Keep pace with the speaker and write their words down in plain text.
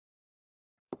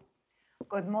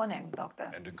Good morning, Doctor.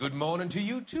 And a good morning to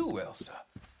you too, Elsa.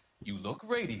 You look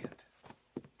radiant.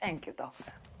 Thank you,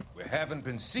 Doctor. We haven't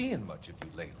been seeing much of you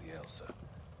lately, Elsa.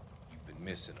 You've been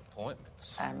missing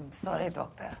appointments. I'm sorry,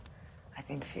 Doctor. I've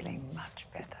been feeling much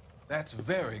better. That's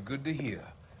very good to hear.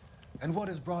 And what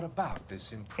has brought about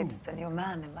this improvement? It's the new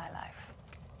man in my life.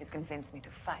 He's convinced me to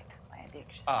fight my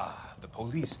addiction. Ah, the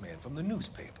policeman from the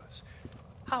newspapers.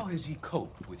 How has he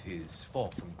coped with his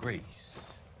fall from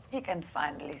grace? He can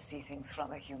finally see things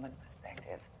from a human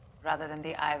perspective, rather than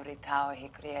the ivory tower he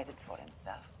created for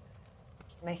himself.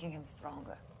 It's making him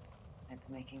stronger. It's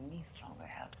making me stronger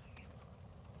helping him.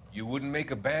 You wouldn't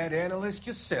make a bad analyst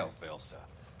yourself, Elsa.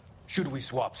 Should we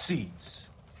swap seats?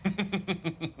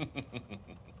 We're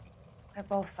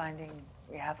both finding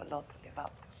we have a lot to live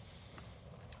up to.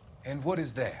 And what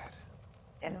is that?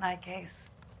 In my case,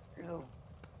 Lou,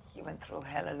 he went through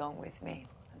hell along with me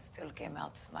and still came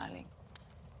out smiling.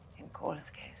 In Cole's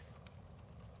case,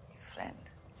 his friend,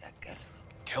 Jack Kelso.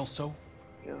 Kelso?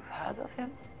 You've heard of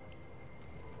him?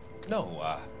 No,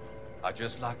 I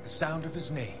just like the sound of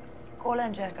his name. Cole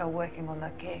and Jack are working on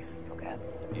a case together.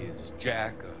 Is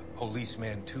Jack a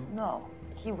policeman too? No,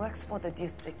 he works for the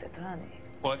district attorney.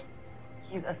 What?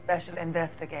 He's a special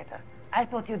investigator. I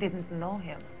thought you didn't know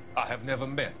him. I have never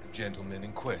met the gentleman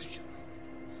in question.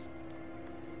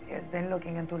 He has been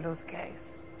looking into Lou's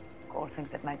case. Cole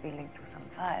thinks it might be linked to some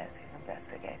fires he's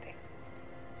investigating.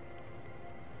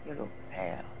 You look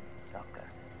pale, Doctor.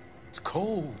 It's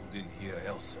cold in here,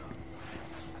 Elsa.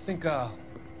 I think I'll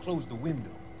close the window.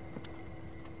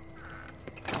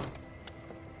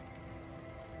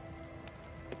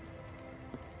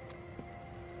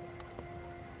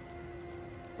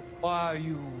 Why are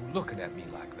you looking at me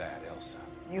like that, Elsa?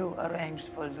 You arranged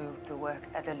for Lou to work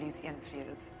at Elysian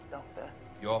Fields, Doctor.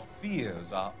 Your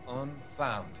fears are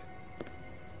unfounded.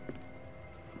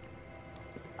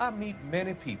 I meet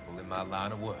many people in my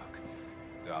line of work.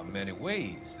 There are many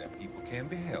ways that people can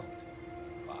be helped.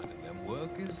 Finding them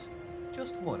work is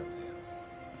just one of them.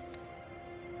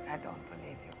 I don't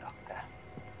believe you, Doctor.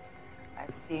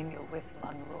 I've seen you with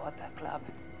Monroe at the club.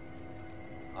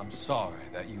 I'm sorry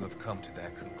that you have come to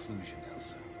that conclusion,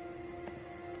 Elsa.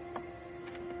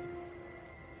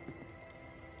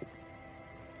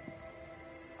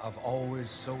 I've always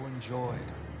so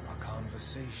enjoyed our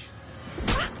conversation.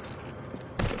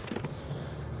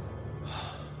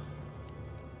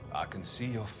 I can see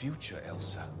your future,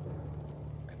 Elsa.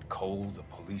 And Cole, the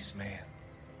policeman.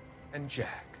 And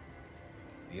Jack,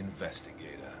 the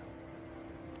investigator.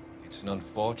 It's an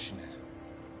unfortunate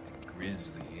and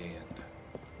grisly end.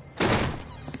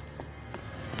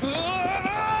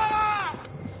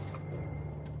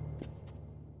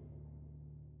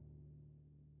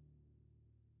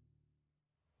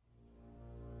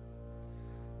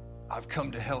 I've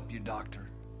come to help you, Doctor.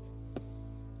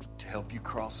 To help you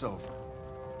cross over.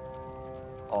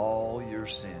 All your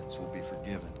sins will be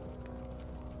forgiven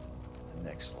in the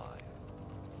next life.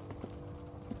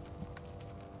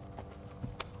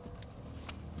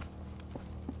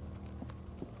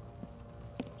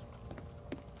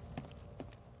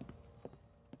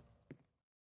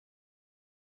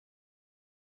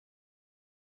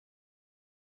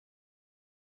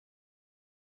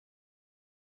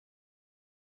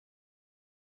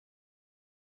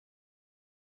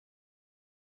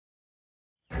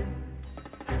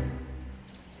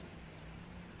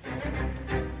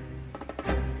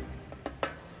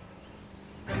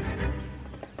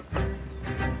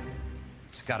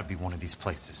 It's gotta be one of these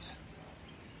places.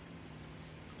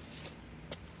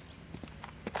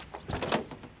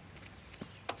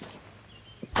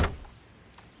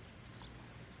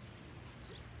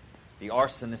 The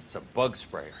arsonist's a bug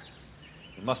sprayer.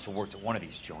 He must have worked at one of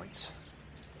these joints.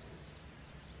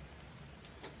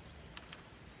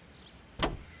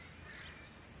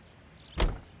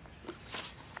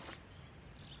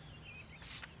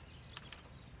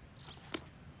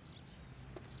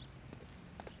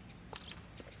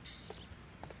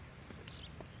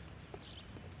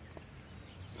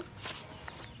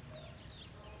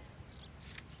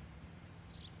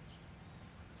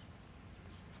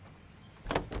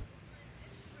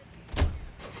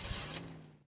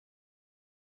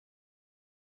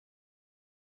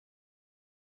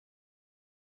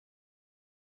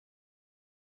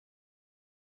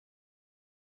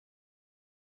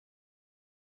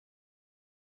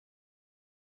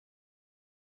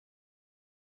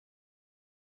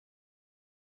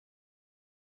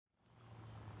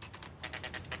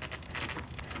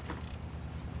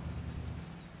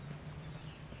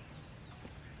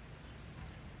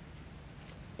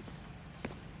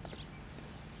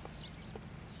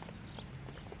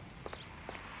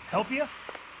 Help you?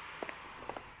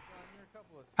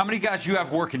 How many guys you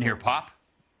have working here, Pop?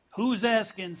 Who's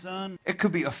asking, son? It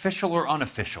could be official or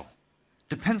unofficial.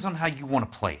 Depends on how you want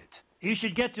to play it. You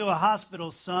should get to a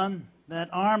hospital, son. That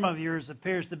arm of yours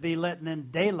appears to be letting in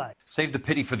daylight. Save the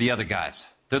pity for the other guys.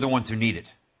 They're the ones who need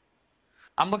it.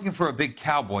 I'm looking for a big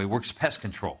cowboy who works pest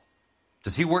control.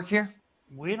 Does he work here?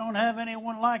 We don't have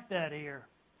anyone like that here.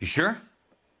 You sure?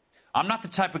 I'm not the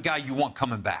type of guy you want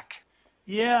coming back.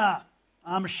 Yeah,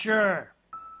 I'm sure.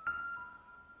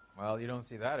 Well, you don't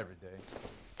see that every day.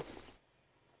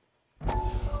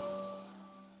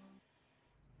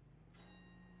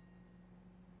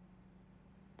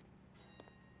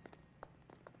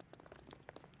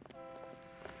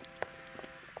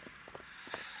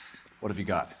 What have you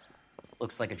got?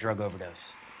 Looks like a drug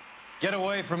overdose. Get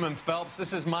away from him, Phelps.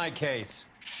 This is my case.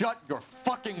 Shut your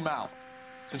fucking mouth!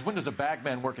 Since when does a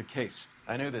bagman work a case?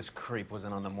 I knew this creep was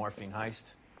in on the morphine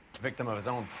heist. Victim of his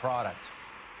own product.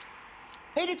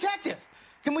 Hey, detective!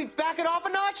 Can we back it off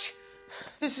a notch?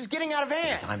 This is getting out of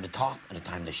hand. A time to talk and a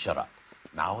time to shut up.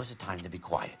 Now is a time to be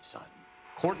quiet, son.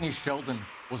 Courtney Sheldon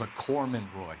was a corpsman,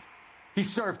 Roy. He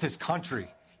served his country.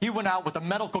 He went out with a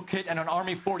medical kit and an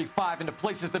Army 45 into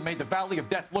places that made the Valley of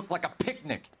Death look like a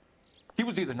picnic. He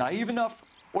was either naive enough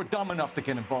or dumb enough to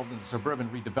get involved in the Suburban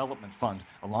Redevelopment Fund,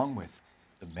 along with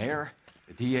the mayor,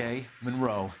 the DA,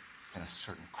 Monroe, and a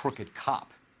certain crooked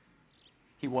cop.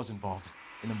 He was involved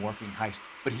in the morphine heist,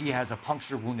 but he has a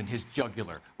puncture wound in his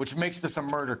jugular, which makes this a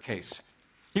murder case.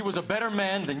 He was a better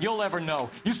man than you'll ever know.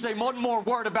 You say one more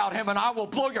word about him and I will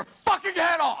blow your fucking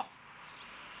head off!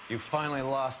 You finally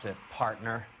lost it,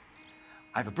 partner.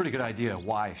 I have a pretty good idea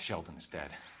why Sheldon is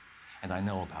dead. And I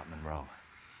know about Monroe.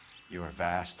 Your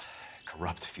vast,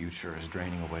 corrupt future is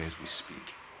draining away as we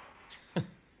speak.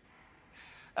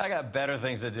 I got better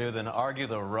things to do than argue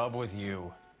the rub with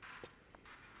you.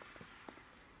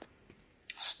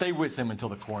 Stay with him until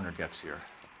the coroner gets here.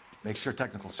 Make sure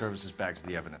technical services bags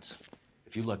the evidence.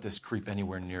 If you let this creep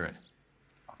anywhere near it,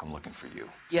 I'll come looking for you.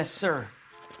 Yes, sir.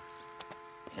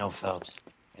 You know, Phelps,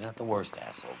 you're not the worst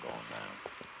asshole going round.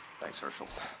 Thanks, Herschel.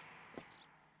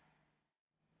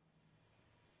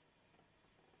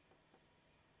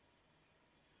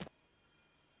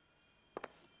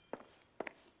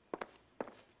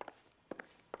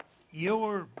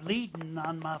 You're bleeding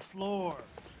on my floor.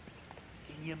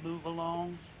 Can you move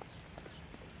along?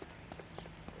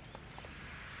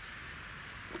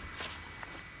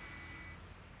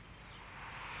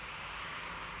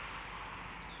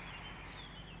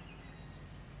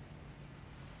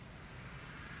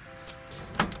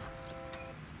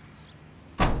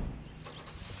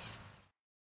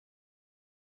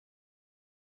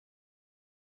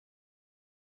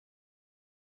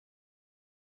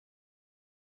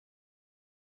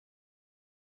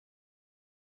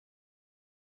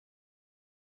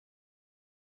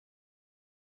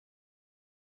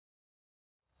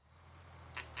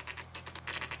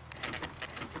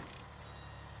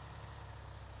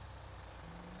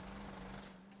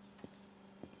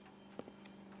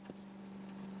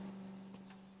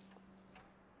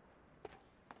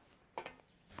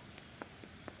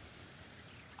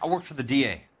 I work for the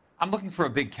DA. I'm looking for a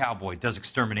big cowboy, does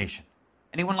extermination.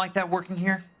 Anyone like that working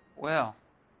here? Well,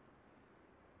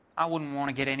 I wouldn't want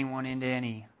to get anyone into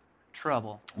any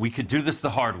trouble. We could do this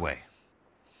the hard way.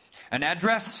 An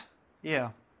address? Yeah,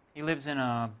 he lives in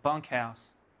a bunkhouse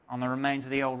on the remains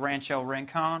of the old Rancho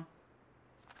Rincon.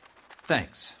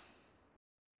 Thanks.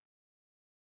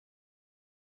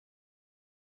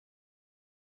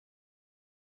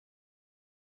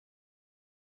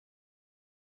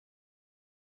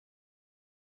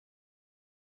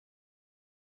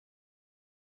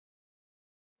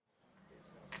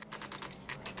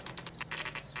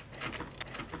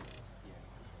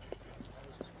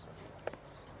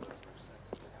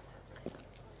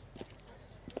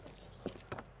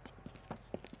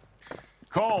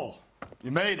 Cole, you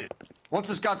made it. What's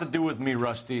this got to do with me,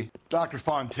 Rusty? Dr.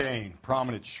 Fontaine,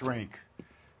 prominent shrink,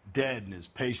 dead in his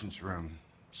patient's room.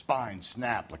 Spine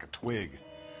snapped like a twig.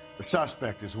 The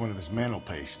suspect is one of his mental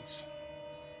patients.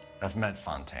 I've met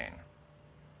Fontaine.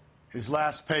 His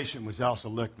last patient was Elsa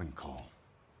Lichtman, Cole.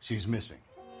 She's missing.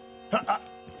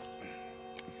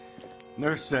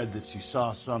 Nurse said that she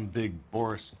saw some big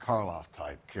Boris Karloff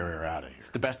type carry her out of here.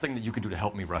 The best thing that you can do to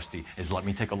help me, Rusty, is let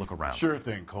me take a look around. Sure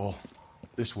thing, Cole.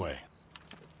 This way.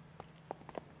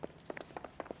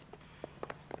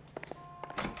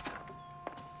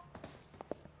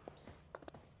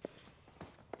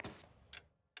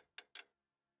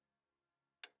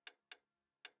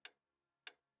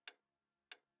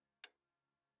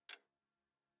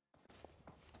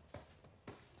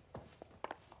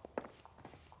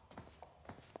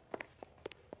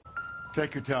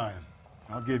 Take your time.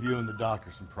 I'll give you and the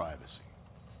doctor some privacy.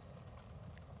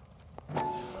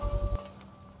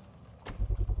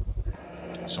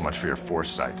 So much for your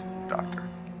foresight, Doctor.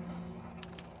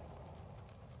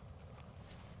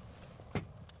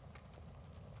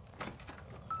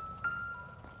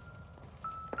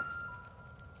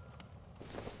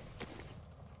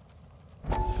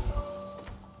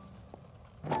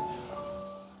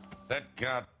 That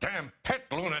goddamn pet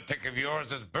lunatic of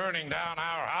yours is burning down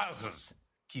our houses.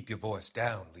 Keep your voice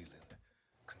down, Leland.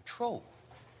 Control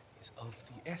is of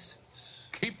the essence.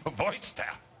 Keep the voice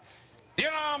down. You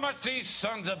know how much these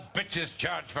sons of bitches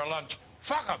charge for lunch?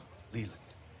 Fuck them. Leland,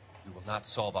 we will not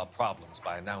solve our problems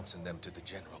by announcing them to the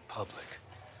general public.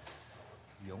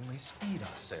 We only speed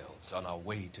ourselves on our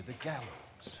way to the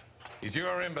gallows. He's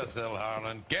your imbecile,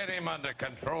 Harlan. Get him under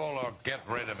control or get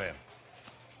rid of him.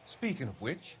 Speaking of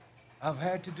which, I've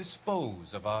had to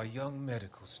dispose of our young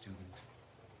medical student.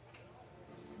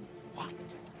 What?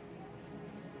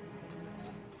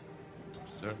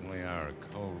 Certainly are a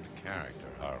cold character,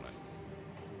 Harlan.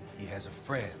 He has a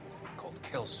friend called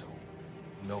Kelso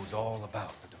who knows all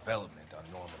about the development on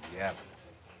Normandy Avenue.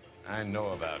 I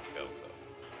know about Kelso.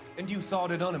 And you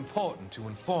thought it unimportant to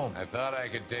inform me. I thought I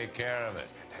could take care of it.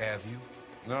 And have you?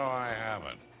 No, I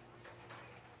haven't.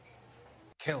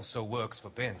 Kelso works for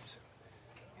Benson.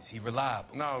 Is he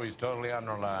reliable? No, he's totally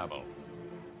unreliable.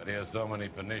 But he has so many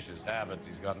pernicious habits,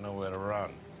 he's got nowhere to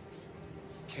run.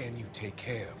 Can you take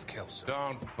care of Kelso?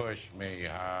 Don't push me,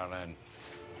 Harlan.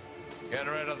 Get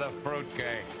rid of the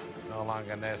fruitcake. It's no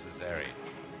longer necessary.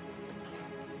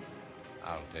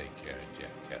 I'll take care of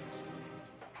Jack Kelso.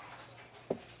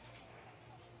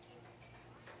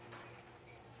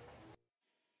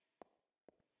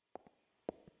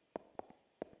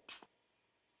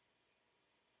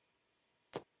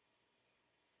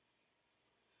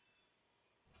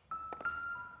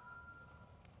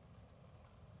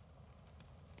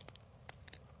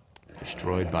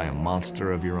 Destroyed by a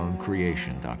monster of your own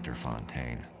creation, Dr.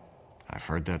 Fontaine. I've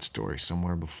heard that story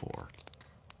somewhere before.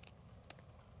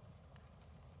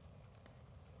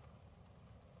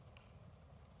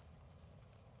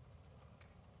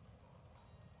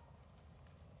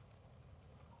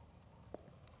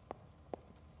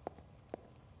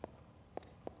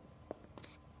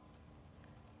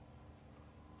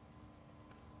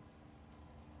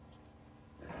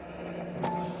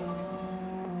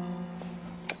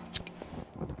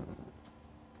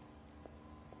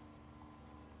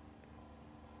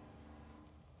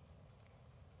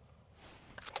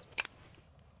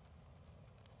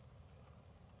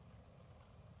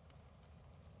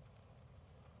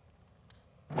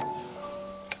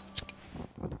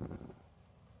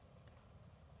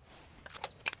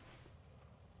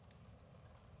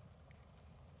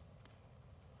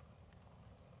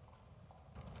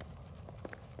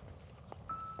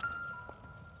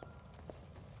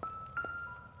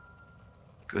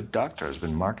 Good doctor has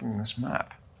been marking this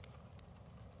map.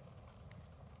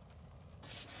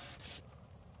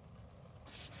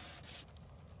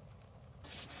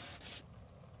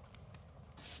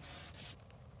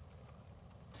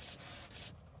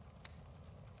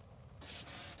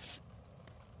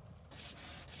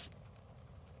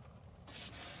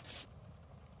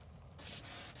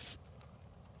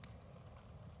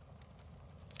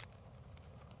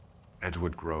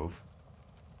 Edgewood Grove,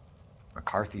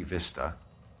 McCarthy Vista,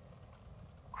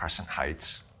 Crescent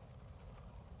Heights,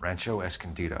 Rancho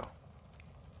Escondido.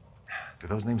 Do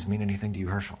those names mean anything to you,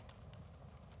 Herschel?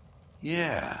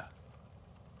 Yeah.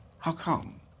 How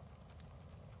come?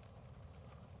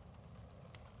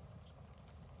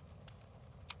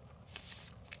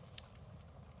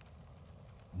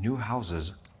 New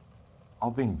houses all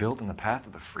being built in the path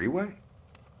of the freeway?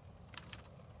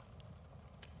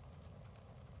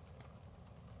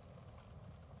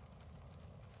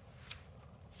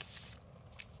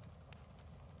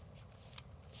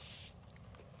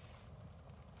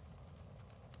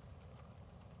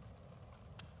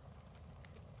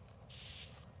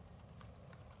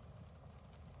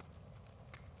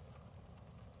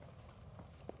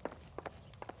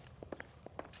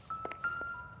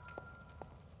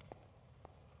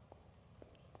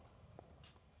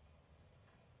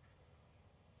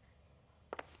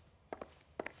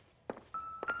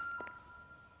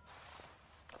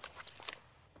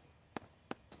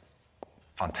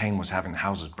 Fontaine was having the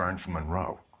houses burned for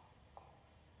Monroe.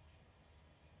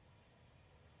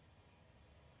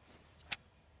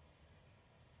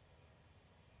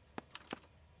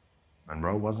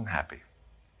 Monroe wasn't happy.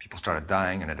 People started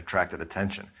dying and it attracted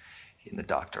attention. He and the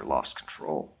doctor lost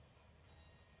control.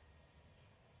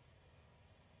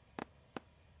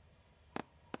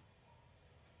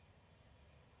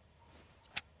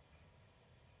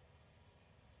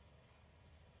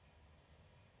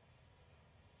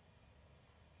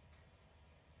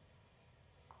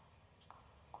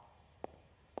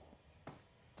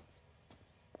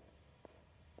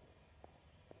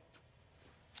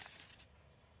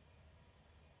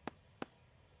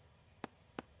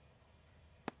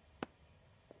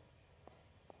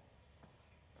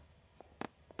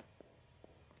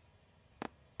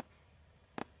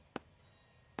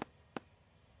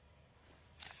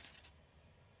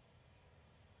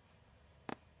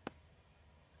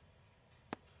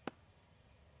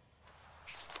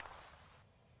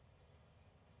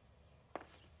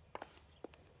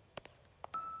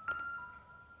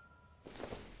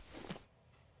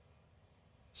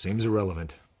 Seems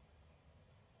irrelevant.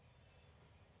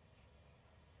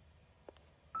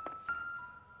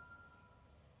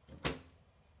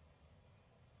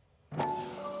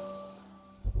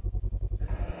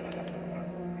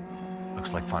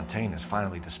 Looks like Fontaine has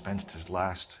finally dispensed his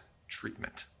last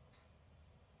treatment.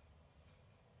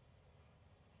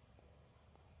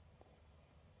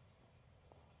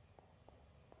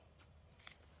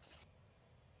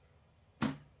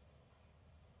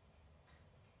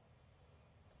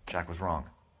 Jack was wrong.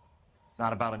 It's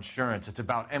not about insurance, it's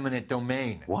about eminent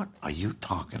domain. What are you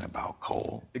talking about,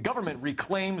 Cole? The government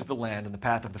reclaims the land in the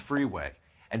path of the freeway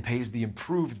and pays the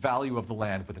improved value of the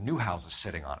land with the new houses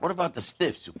sitting on it. What about the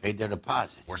stiffs who paid their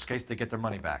deposits? Worst case, they get their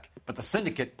money back. But the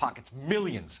syndicate pockets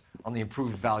millions on the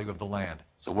improved value of the land.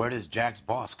 So where does Jack's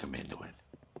boss come into it?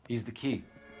 He's the key.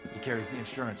 He carries the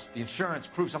insurance. The insurance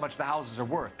proves how much the houses are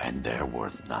worth. And they're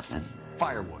worth nothing?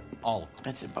 Firewood, all of them.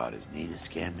 That's about as neat a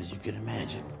scam as you can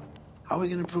imagine. How are we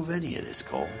going to prove any of this,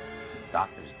 Cole?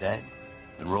 Doctor's dead,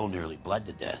 and Roll nearly bled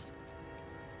to death.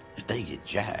 If they get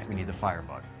Jack... We need the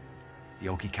firebug. The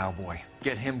Okie cowboy.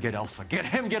 Get him, get Elsa. Get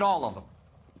him, get all of them.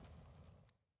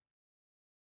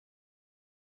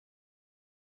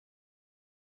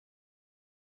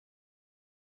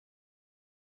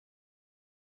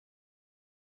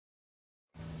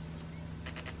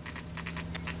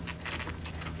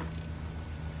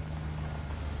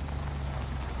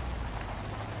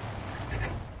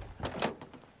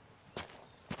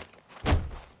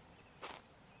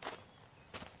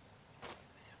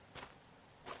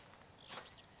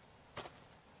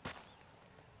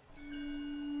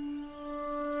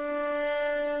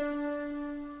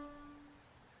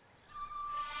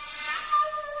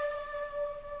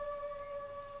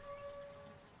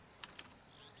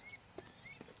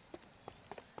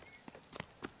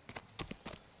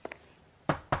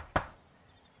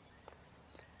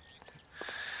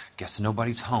 Guess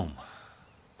nobody's home.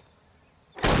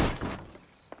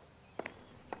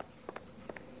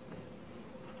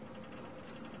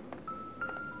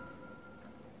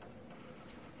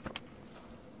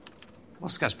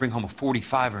 Most guys bring home a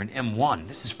 45 or an M1.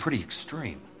 This is pretty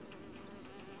extreme.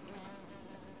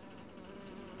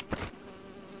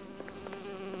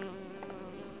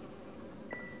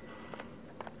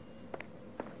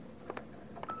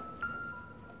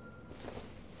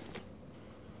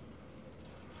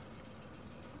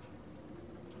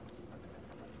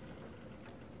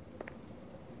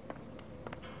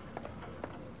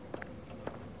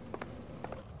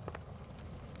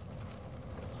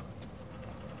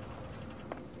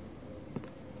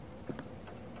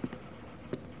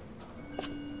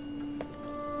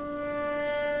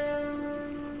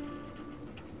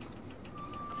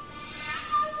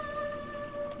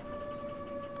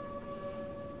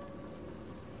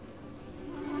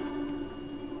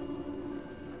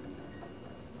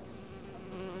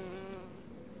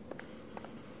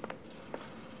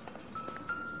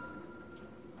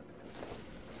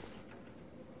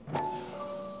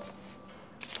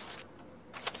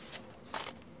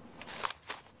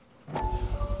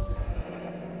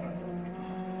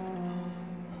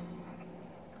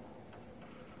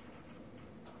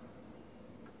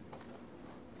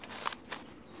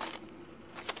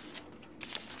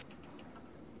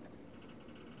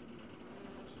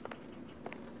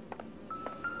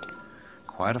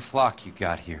 Quite a flock you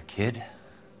got here, kid.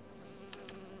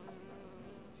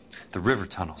 The river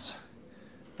tunnels.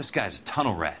 This guy's a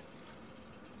tunnel rat.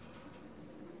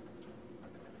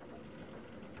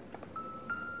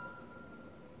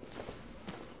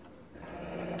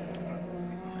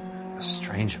 A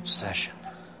strange obsession.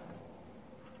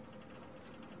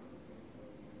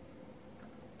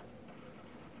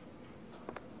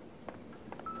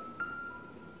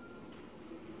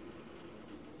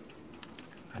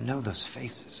 I know those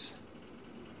faces.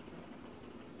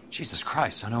 Jesus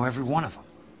Christ, I know every one of them.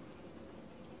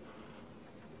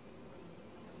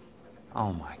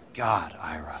 Oh my God,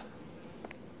 Ira.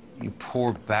 You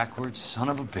poor backwards son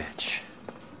of a bitch.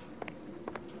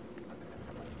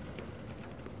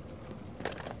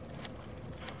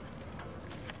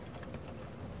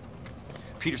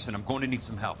 Peterson, I'm going to need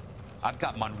some help. I've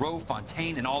got Monroe,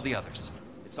 Fontaine, and all the others.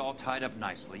 It's all tied up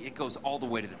nicely. It goes all the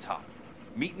way to the top.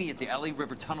 Meet me at the LA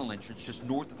River Tunnel entrance just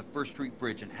north of the First Street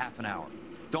Bridge in half an hour.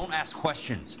 Don't ask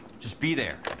questions. Just be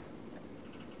there.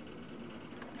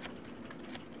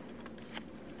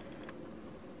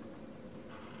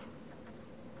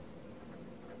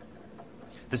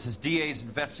 This is DA's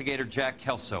investigator Jack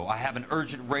Kelso. I have an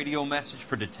urgent radio message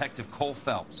for Detective Cole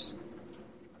Phelps.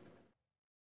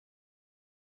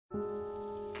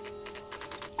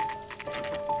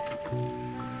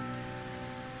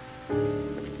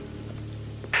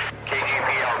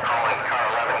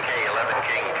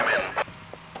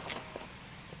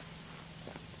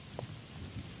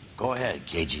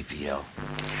 KGPL.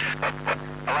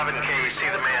 11K, see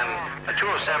the man. A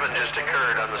 207 just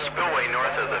occurred on the spillway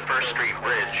north of the 1st Street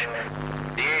Bridge.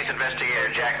 DA's investigator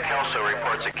Jack Kelso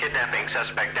reports a kidnapping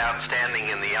suspect outstanding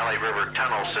in the LA River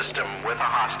tunnel system with a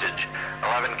hostage.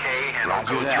 11K, handle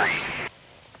Roger code that.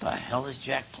 3. The hell is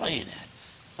Jack playing at?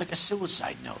 Like a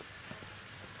suicide note.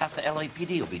 Half the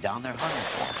LAPD will be down there hunting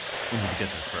for him. We need to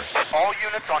get there first. All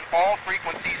units on all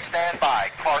frequencies stand by.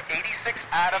 Car 86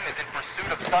 Adam is in pursuit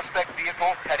of suspect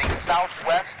vehicle heading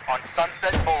southwest on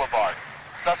Sunset Boulevard.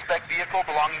 Suspect vehicle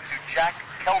belonging to Jack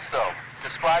Kelso,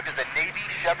 described as a Navy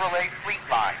Chevrolet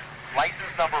Fleetline.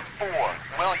 License number 4,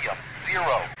 William 0.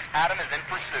 Adam is in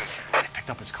pursuit. They picked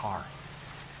up his car.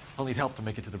 I'll need help to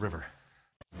make it to the river.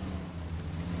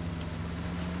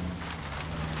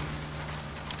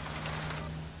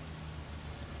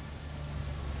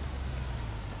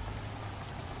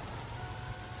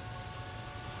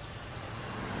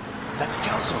 That's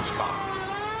Kelso's car.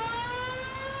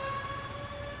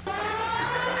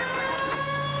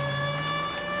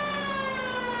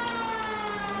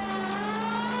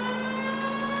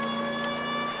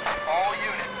 All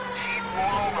units, Chief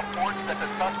Laurel reports that the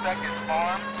suspect is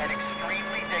armed and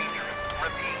extremely dangerous.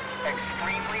 Repeat,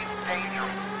 extremely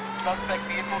dangerous. Suspect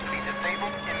vehicle to be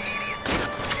disabled immediately.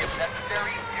 If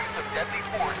necessary, use of deadly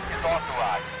force is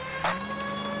authorized.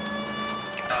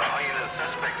 All units,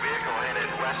 suspect vehicle headed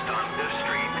west on 5th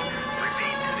Street.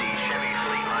 Repeat, the Chevy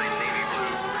Fleetline Navy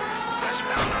Blue,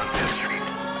 westbound on 5th Street.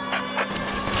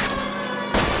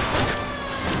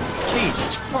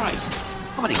 Jesus Christ.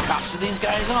 How many cops do these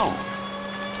guys own?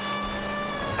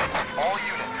 All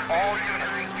units,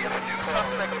 we have a new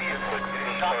suspect vehicle.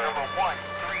 Shop number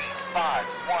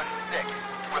 13516.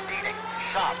 Repeating,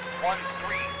 shop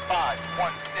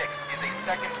 13516 is a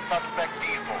second suspect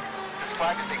vehicle.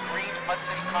 Described as a green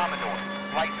Hudson Commodore.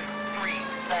 License 3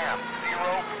 Sam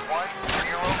 0102.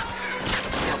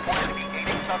 Reported to be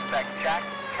aiding suspect Jack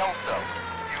Kelso.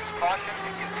 Use caution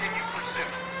and continue pursuit.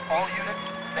 All units,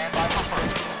 stand by for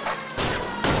pursuit.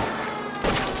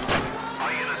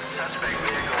 All units, suspect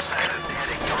vehicle sighted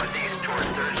heading northeast toward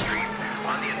 3rd Street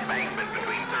on the embankment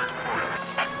between 3rd and 4th.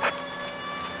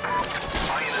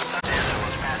 All units, Adam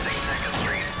was passing 2nd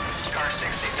Street. Car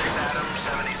 66 Adam,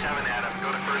 77 Adam,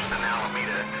 go to 1st and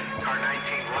Alameda. Car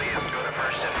 19 William, go to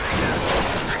 1st and Vegas.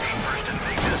 Repeat, 1st and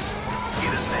Vegas.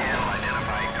 Get us to handle,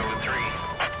 identify code 3.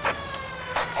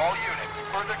 All units,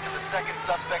 further to the second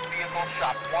suspect vehicle,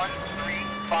 shop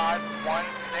 13516.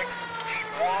 Chief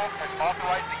Laurel has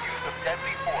authorized the use of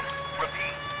deadly force.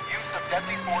 Repeat, use of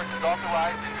deadly force is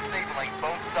authorized in disabling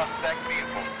both suspect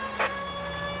vehicles.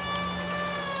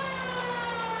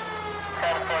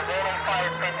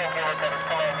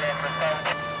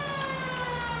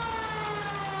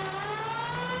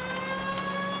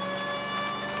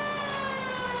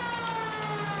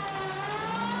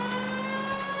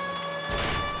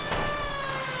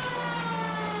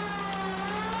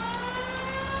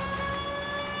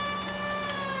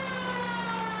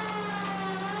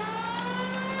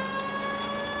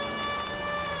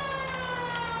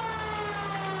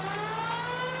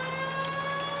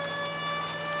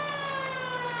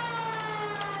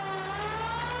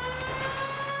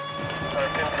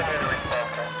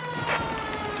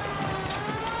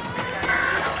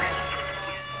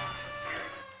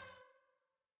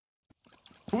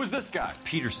 Who is this guy?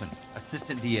 Peterson,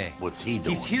 assistant DA. What's he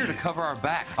doing? He's here to cover our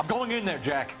backs. I'm going in there,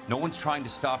 Jack. No one's trying to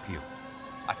stop you.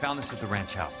 I found this at the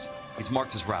ranch house. He's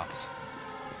marked his routes.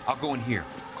 I'll go in here.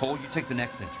 Cole, you take the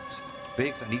next entrance.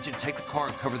 Biggs, I need you to take the car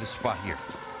and cover this spot here.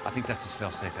 I think that's his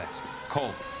fail-safe exit.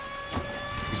 Cole,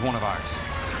 he's one of ours.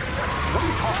 What are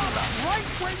you talking about? Right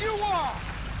where you are!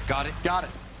 Got it? Got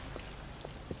it.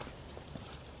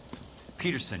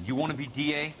 Peterson, you want to be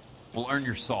DA? We'll earn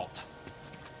your salt.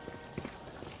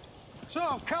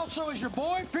 So, Kelso is your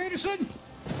boy, Peterson?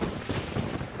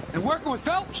 And working with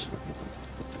Phelps?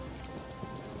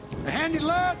 A handy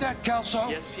lad, that Kelso.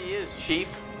 Yes, he is,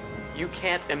 Chief. You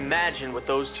can't imagine what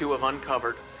those two have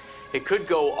uncovered. It could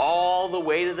go all the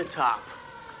way to the top.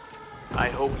 I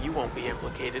hope you won't be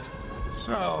implicated.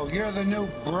 So, you're the new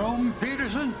broom,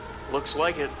 Peterson? Looks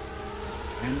like it.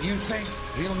 And you think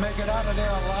he'll make it out of there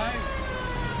alive?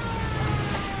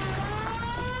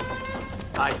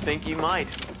 I think he might.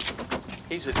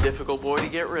 He's a difficult boy to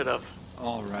get rid of.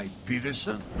 All right,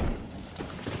 Peterson.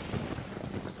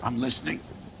 I'm listening.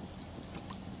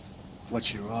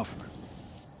 What's your offer?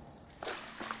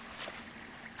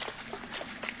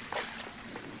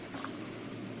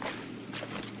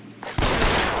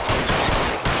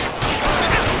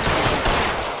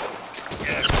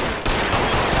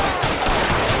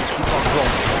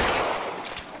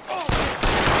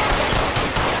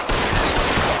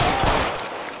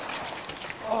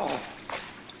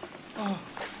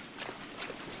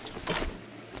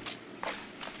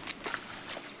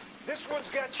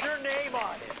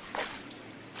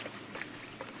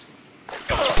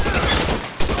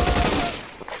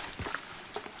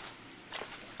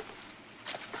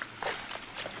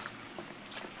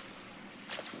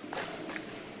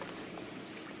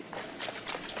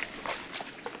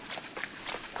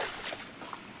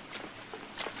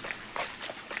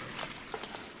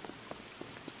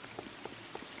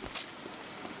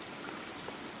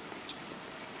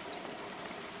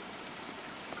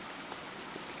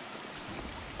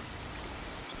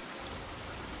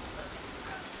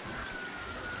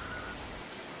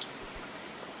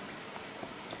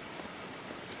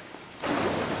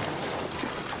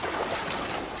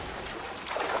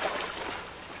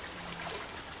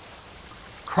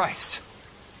 Christ.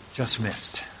 Just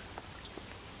missed.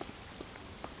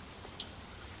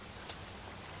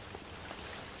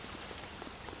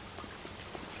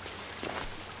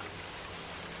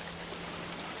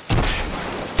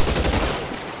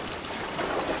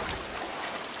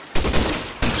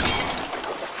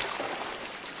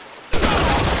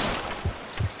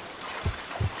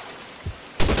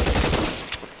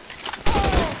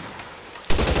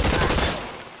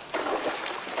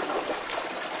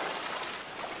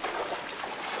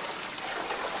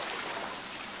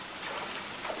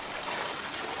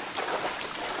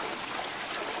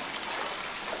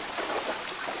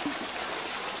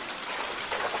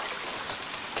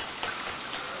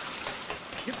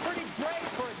 You're pretty brave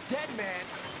for a dead man.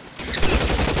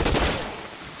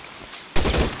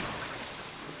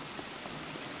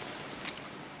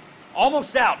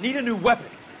 Almost out. Need a new weapon.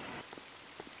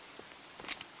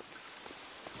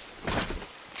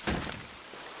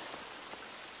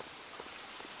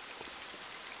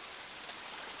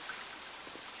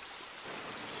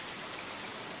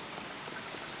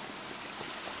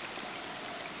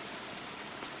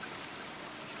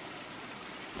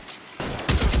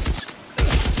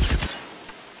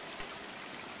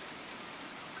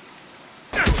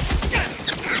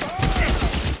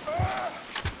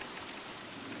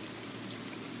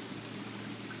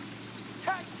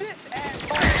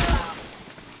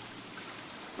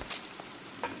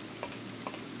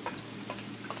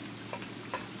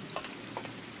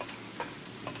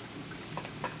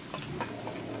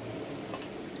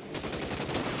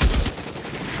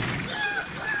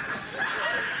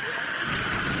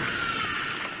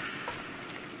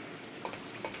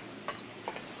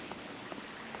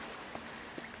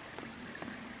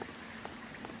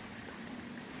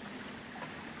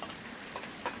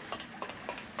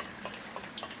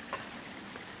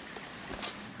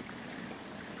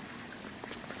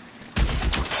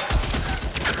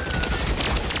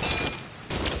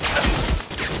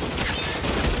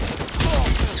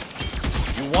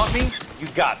 Want me? You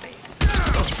got me.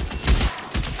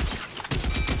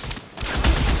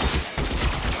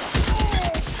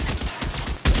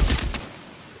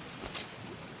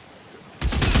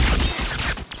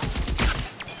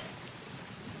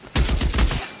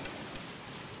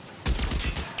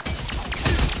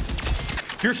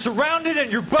 You're surrounded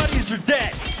and your buddies are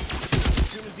dead. As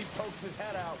soon as he pokes his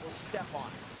head out, we'll step on it.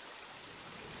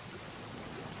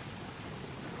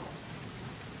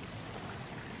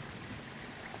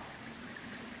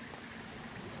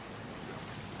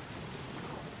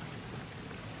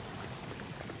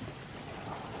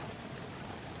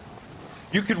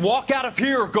 You can walk out of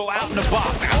here or go out in the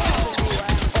box.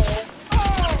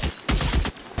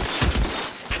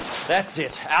 That's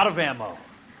it. Out of ammo.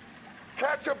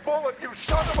 Catch a bullet, you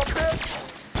son of a bitch!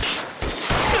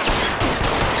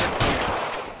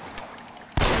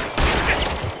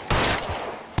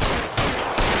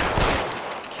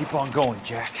 Keep on going,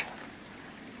 Jack.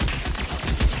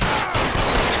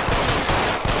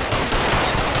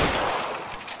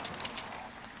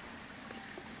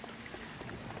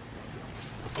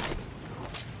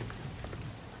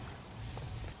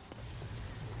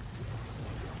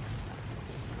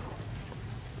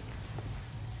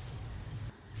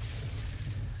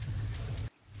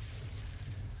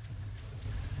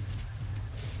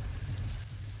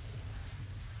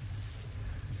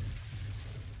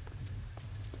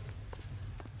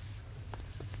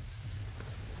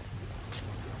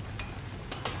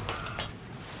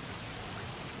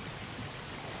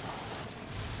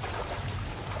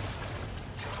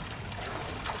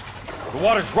 The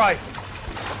water's rising.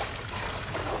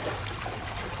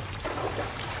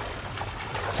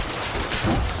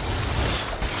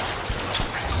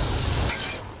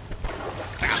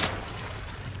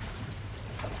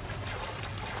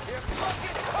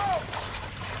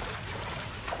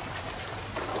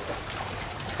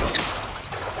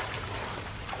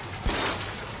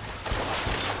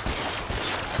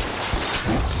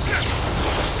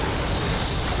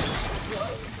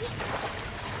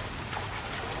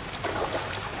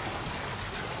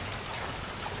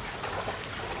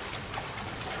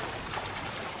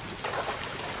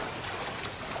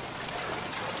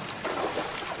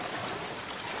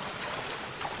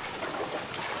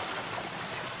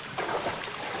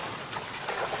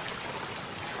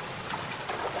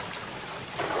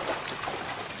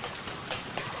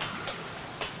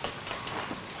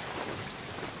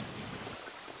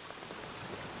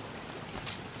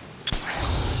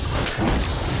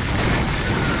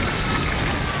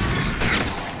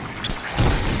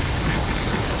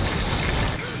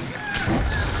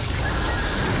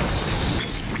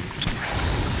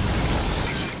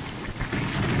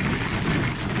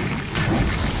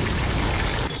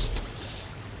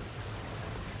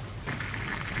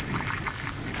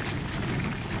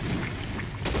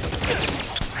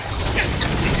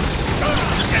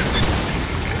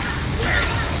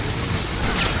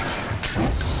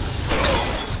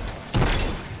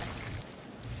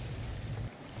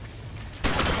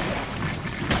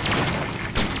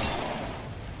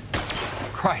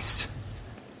 Christ.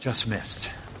 Just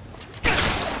missed.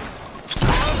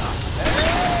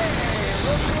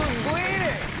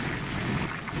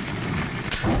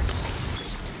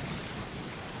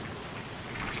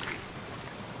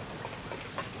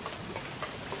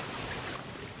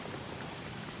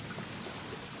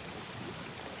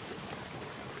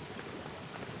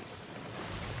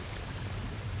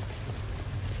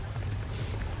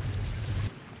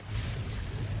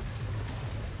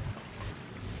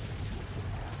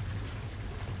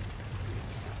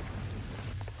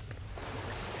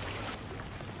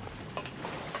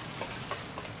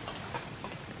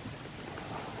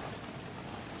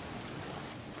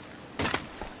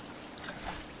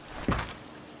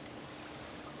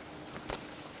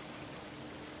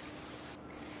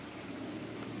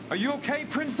 Are you okay,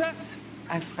 Princess?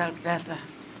 I felt better.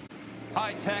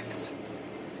 Hi, Tex.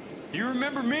 You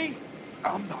remember me?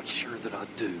 I'm not sure that I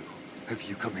do. Have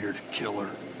you come here to kill her?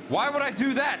 Why would I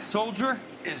do that, soldier?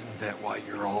 Isn't that why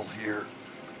you're all here?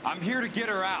 I'm here to get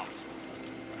her out.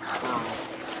 Her.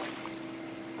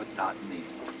 But not me.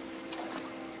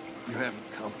 You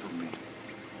haven't come for me.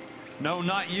 No,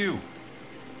 not you.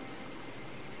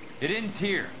 It ends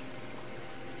here.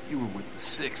 You were with the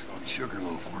 6th on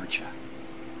Sugarloaf, weren't you?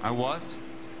 I was?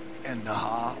 And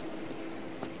Naha?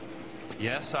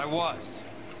 Yes, I was.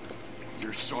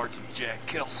 You're Sergeant Jack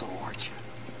Kelso, aren't you?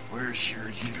 Where's your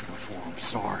uniform,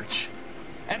 Sarge?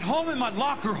 At home in my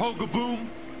locker, Hogaboom.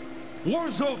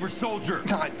 War's over, soldier.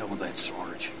 I know that,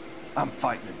 Sarge. I'm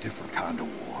fighting a different kind of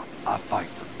war. I fight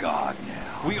for God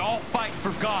now. We all fight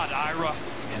for God, Ira.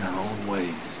 In our own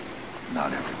ways.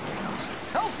 Not everyone knows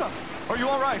it. Elsa! Are you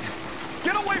all right?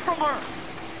 Get away from her!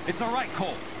 It's all right,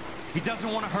 Cole. He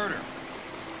doesn't want to hurt her.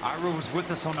 Ira was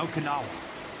with us on Okinawa.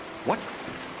 What?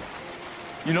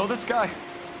 You know this guy?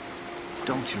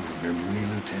 Don't you remember me,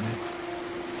 Lieutenant?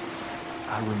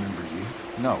 I remember you.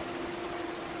 No.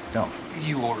 Don't.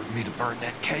 You ordered me to burn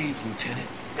that cave, Lieutenant.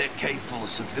 That cave full of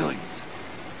civilians.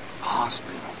 A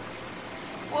hospital.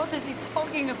 What is he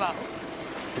talking about?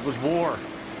 It was war.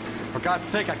 For God's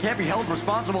sake, I can't be held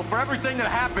responsible for everything that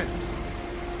happened.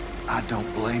 I don't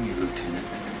blame you, Lieutenant.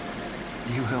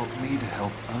 You helped me to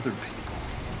help other people.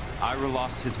 Ira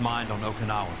lost his mind on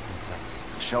Okinawa, Princess.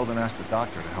 Sheldon asked the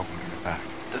doctor to help him get back.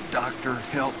 The doctor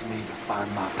helped me to find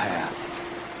my path.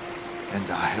 And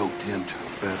I helped him to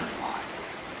a better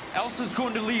life. Elsa's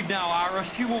going to leave now, Ira.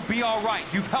 She will be all right.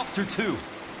 You've helped her, too.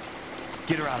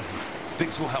 Get her out of here.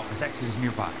 Biggs will help. His exit is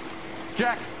nearby.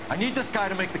 Jack, I need this guy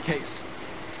to make the case.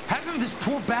 Hasn't this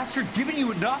poor bastard given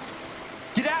you enough?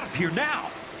 Get out of here now.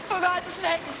 For God's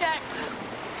sake, Jack.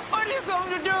 What are you going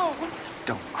to do?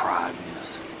 Don't cry,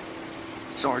 miss.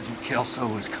 Sergeant Kelso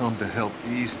has come to help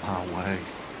ease my way.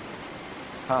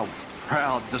 I was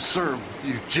proud to serve with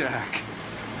you, Jack.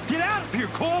 Get out of here,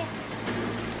 Cole!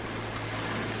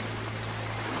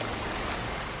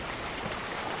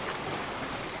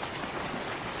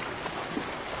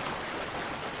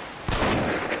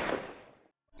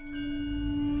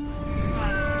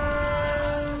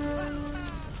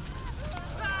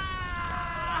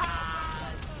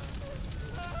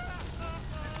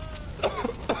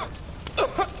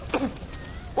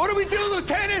 What do we do,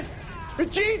 Lieutenant?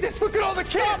 Jesus, look at all the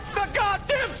kids! Stop the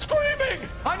goddamn screaming!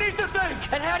 I need to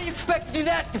think! And how do you expect to do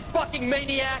that, you fucking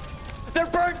maniac? They're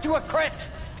burned to a crisp!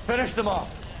 Finish them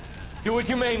off. Do it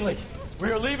humanely.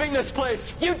 We are leaving this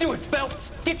place. You do it,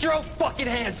 Phelps! Get your own fucking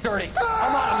hands dirty!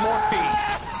 I'm out of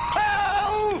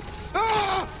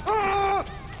morphine!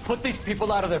 Put these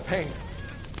people out of their pain.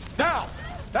 Now!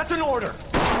 That's an order!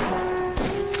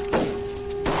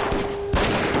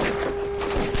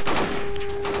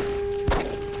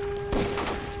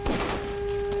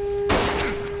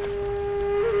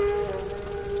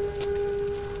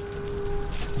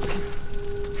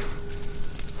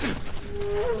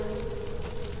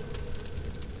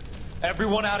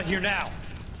 Everyone out of here now.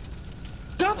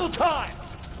 Double time!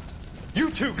 You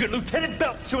two get Lieutenant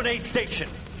Phelps to an aid station.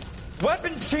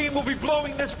 Weapons team will be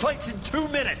blowing this place in 2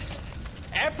 minutes.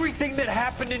 Everything that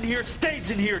happened in here stays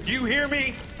in here. Do you hear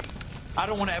me? I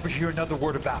don't want to ever hear another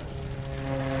word about it.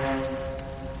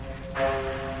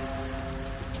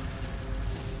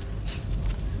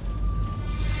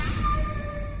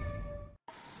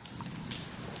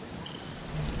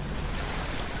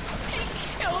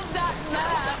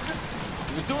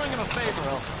 He was doing him a favor,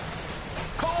 Elsa.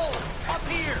 Cole, up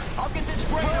here. I'll get this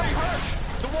grave hurt.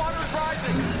 The water's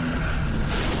rising.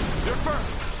 You're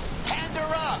first. Hand her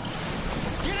up.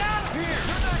 Get out of here.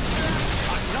 You're not Jack.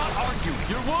 I'm not arguing.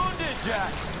 You're wounded,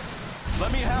 Jack.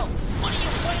 Let me help. What are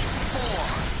you waiting for?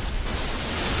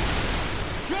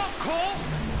 Jump, Cole.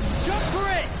 Jump for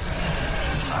it.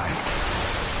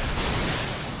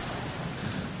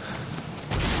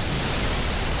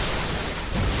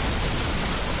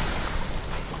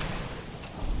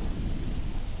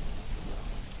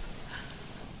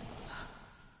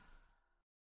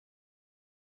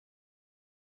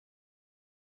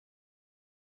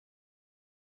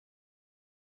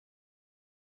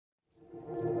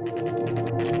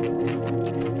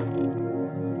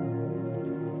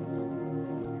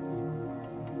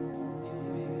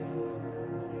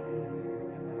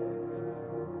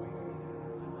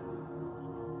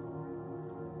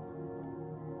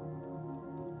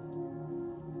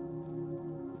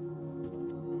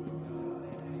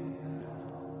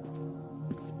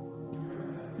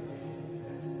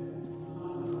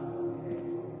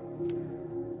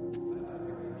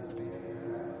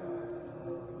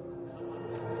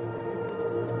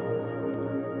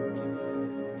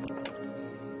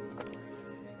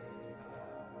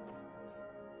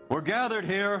 We're gathered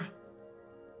here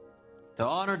to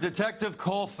honor Detective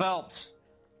Cole Phelps.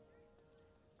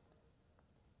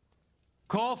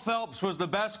 Cole Phelps was the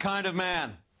best kind of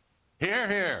man. Hear,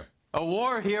 hear. A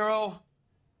war hero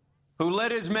who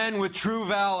led his men with true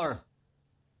valor.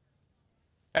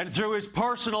 And through his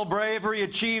personal bravery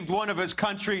achieved one of his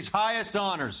country's highest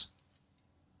honors.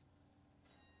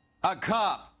 A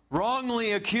cop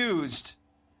wrongly accused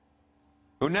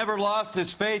who never lost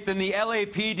his faith in the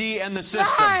LAPD and the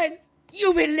system. Fine!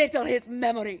 You belittle his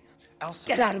memory. Elsa.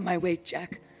 Get out of my way,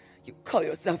 Jack. You call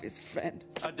yourself his friend.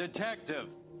 A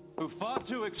detective who fought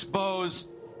to expose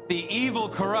the evil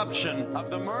corruption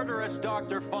of the murderous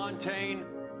Dr. Fontaine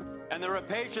and the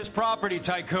rapacious property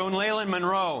tycoon Leyland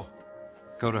Monroe.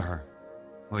 Go to her.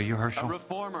 Will you, Herschel? A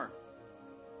reformer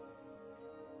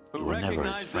who You were never his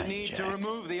recognized friend, the need Jack. to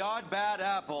remove the odd bad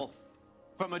apple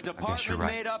from a department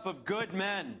right. made up of good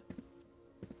men.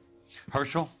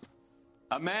 Herschel?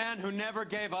 A man who never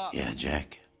gave up. Yeah,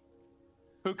 Jack.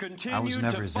 Who continued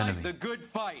never to his fight enemy. the good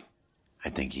fight. I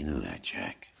think you knew that,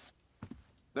 Jack.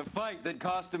 The fight that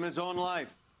cost him his own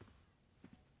life.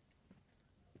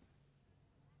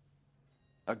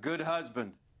 A good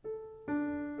husband.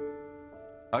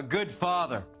 A good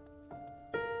father.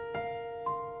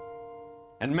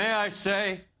 And may I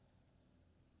say,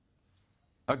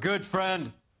 a good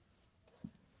friend.